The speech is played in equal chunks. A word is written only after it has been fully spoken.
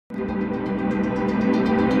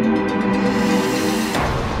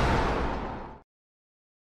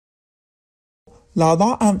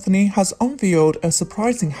Lala Anthony has unveiled a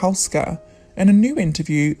surprising health scare. In a new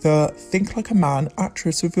interview, the Think Like a Man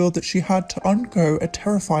actress revealed that she had to undergo a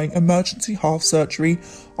terrifying emergency heart surgery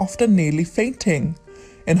after nearly fainting.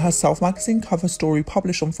 In her Self magazine cover story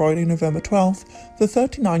published on Friday, November 12th, the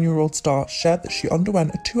 39-year-old star shared that she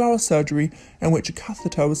underwent a 2-hour surgery in which a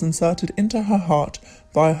catheter was inserted into her heart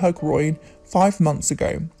via her groin 5 months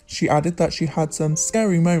ago. She added that she had some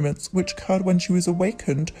scary moments which occurred when she was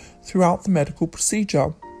awakened throughout the medical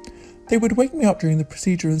procedure. They would wake me up during the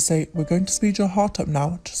procedure and say, "We're going to speed your heart up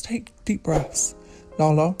now, just take deep breaths,"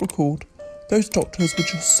 Lala recalled. "Those doctors were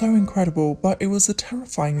just so incredible, but it was a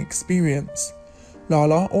terrifying experience."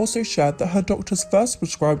 Lala also shared that her doctors first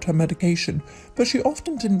prescribed her medication, but she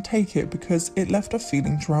often didn't take it because it left her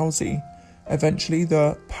feeling drowsy. Eventually,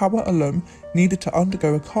 the power alum needed to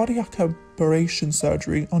undergo a cardiac aberration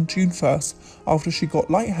surgery on June 1st after she got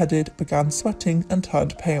lightheaded, began sweating and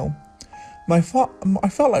turned pale. I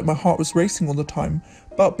felt like my heart was racing all the time,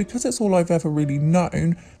 but because it's all I've ever really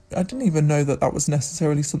known, I didn't even know that was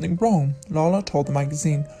necessarily something wrong, Lala told the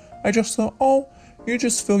magazine. "I just thought, oh, you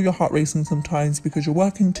just feel your heart racing sometimes because you're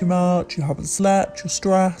working too much, you haven't slept, you're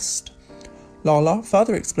stressed." Lala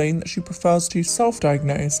further explained that she prefers to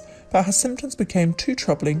self-diagnose, but her symptoms became too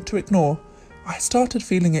troubling to ignore. "I started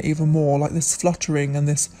feeling it even more, like this fluttering and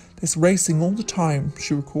this racing all the time,"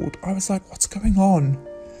 she recalled. "I was like, what's going on?"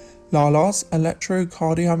 Lala's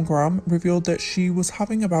electrocardiogram revealed that she was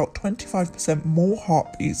having about 25% more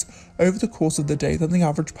heartbeats over the course of the day than the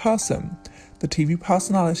average person. The TV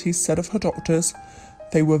personality said of her doctors,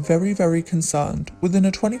 they were very, very concerned. Within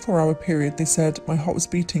a 24-hour period, they said, "My heart was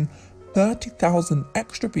beating 30,000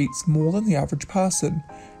 extra beats more than the average person.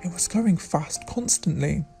 It was going fast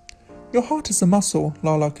constantly." "Your heart is a muscle,"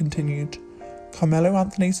 Lala continued. Carmelo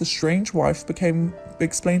Anthony's estranged wife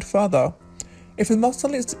explained further. "If a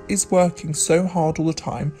muscle is working so hard all the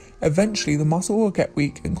time, eventually the muscle will get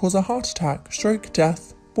weak and cause a heart attack, stroke,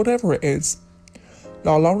 death, whatever it is."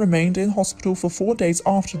 Lala remained in hospital for 4 days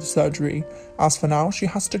after the surgery. As for now, she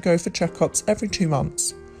has to go for checkups every 2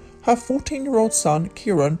 months. Her 14-year-old son,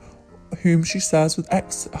 Kieran, whom she shares with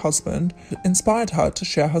ex-husband, inspired her to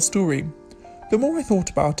share her story. "The more I thought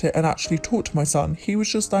about it and actually talked to my son, he was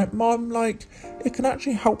just like, 'Mom, it can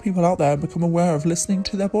actually help people out there become aware of listening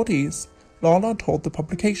to their bodies,' Lala told the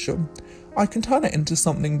publication. "I can turn it into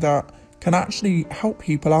something that can actually help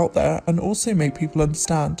people out there and also make people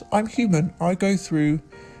understand. I'm human, I go through,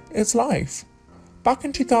 it's life." Back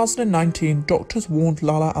in 2019, doctors warned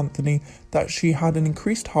Lala Anthony that she had an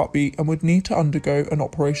increased heartbeat and would need to undergo an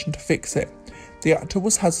operation to fix it. The actor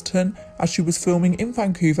was hesitant as she was filming in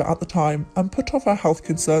Vancouver at the time and put off her health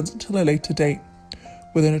concerns until a later date.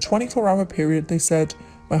 Within a 24-hour period, they said,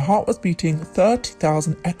 "My heart was beating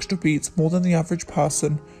 30,000 extra beats more than the average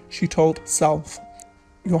person," she told Self.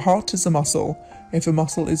 "Your heart is a muscle. If a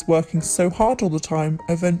muscle is working so hard all the time,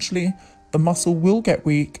 eventually the muscle will get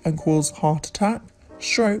weak and cause heart attack,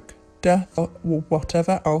 stroke, death, or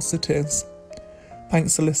whatever else it is."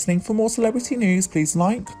 Thanks for listening. For more celebrity news, please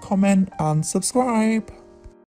like, comment and subscribe.